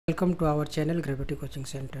Welcome to our channel Gravity Coaching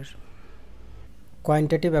Center.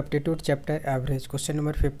 Quantitative Aptitude Chapter Average. Question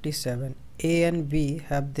number 57. A and B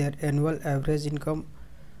have their annual average income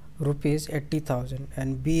rupees 80,000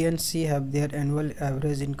 and B and C have their annual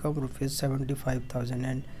average income rupees 75,000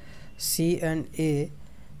 and C and A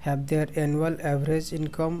have their annual average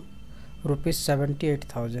income rupees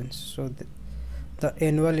 78,000. So the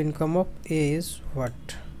annual income of A is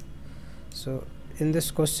what? So in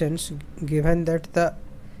this questions, given that the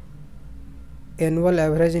annual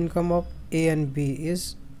average income of A and B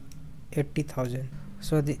is 80,000,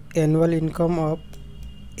 so the annual income of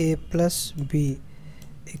A plus B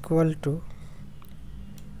equal to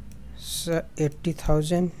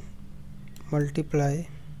 80,000 multiply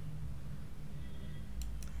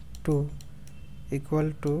 2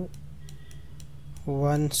 equal to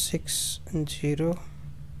 160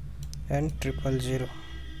 and 000,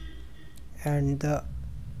 and the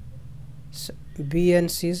B and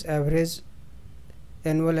C's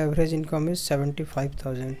annual average income is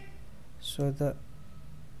 75,000. So the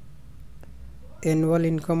annual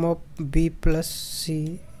income of B plus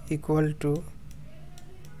C equal to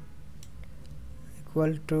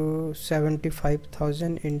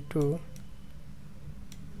 75,000 into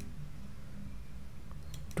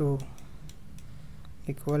 2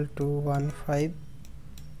 equal to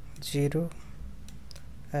 150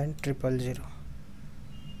 and 000,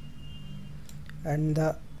 and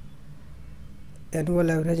the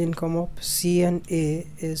annual average income of C and A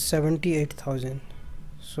is 78,000.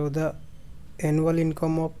 So the annual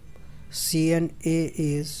income of C and A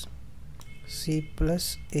is C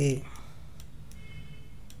plus A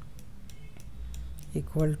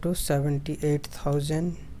equal to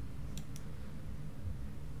 78,000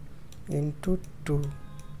 into 2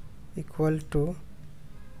 equal to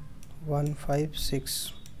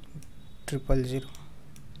 156,000.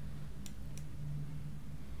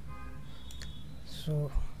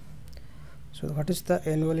 So what is the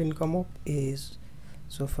annual income of A is?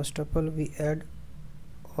 So first of all we add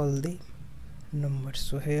all the numbers.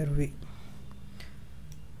 So here we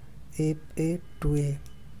A to A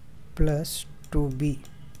plus 2B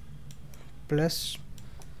plus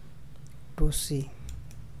 2C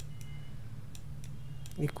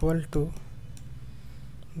equal to,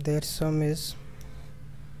 their sum is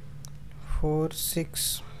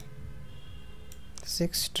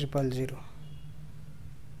 466,000.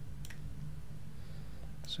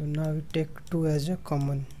 So now we take 2 as a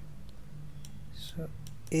common. So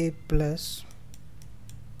A plus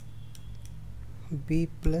B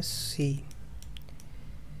plus C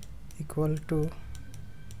equal to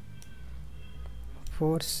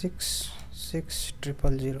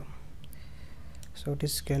 466,000. So it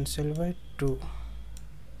is cancelled by 2.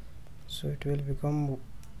 So it will become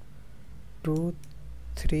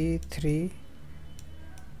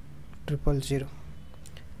 233,000,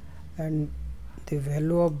 and the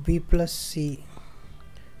value of B plus C,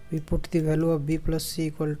 we put the value of B plus C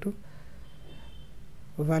equal to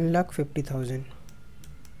 1,50,000.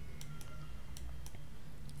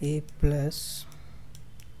 A plus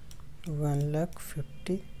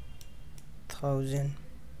 1,50,000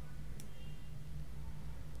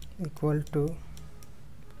 equal to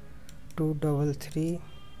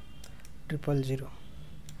 233,000.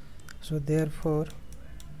 So therefore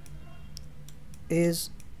A's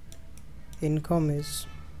income is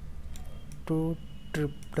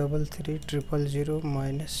 233,000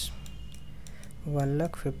 minus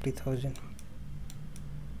 1,50,000.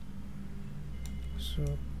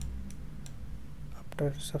 So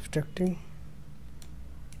after subtracting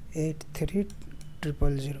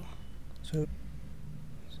 83,000,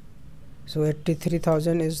 so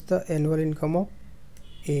 83,000 is the annual income of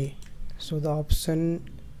A. So the option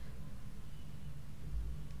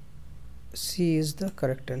C is the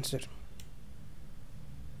correct answer.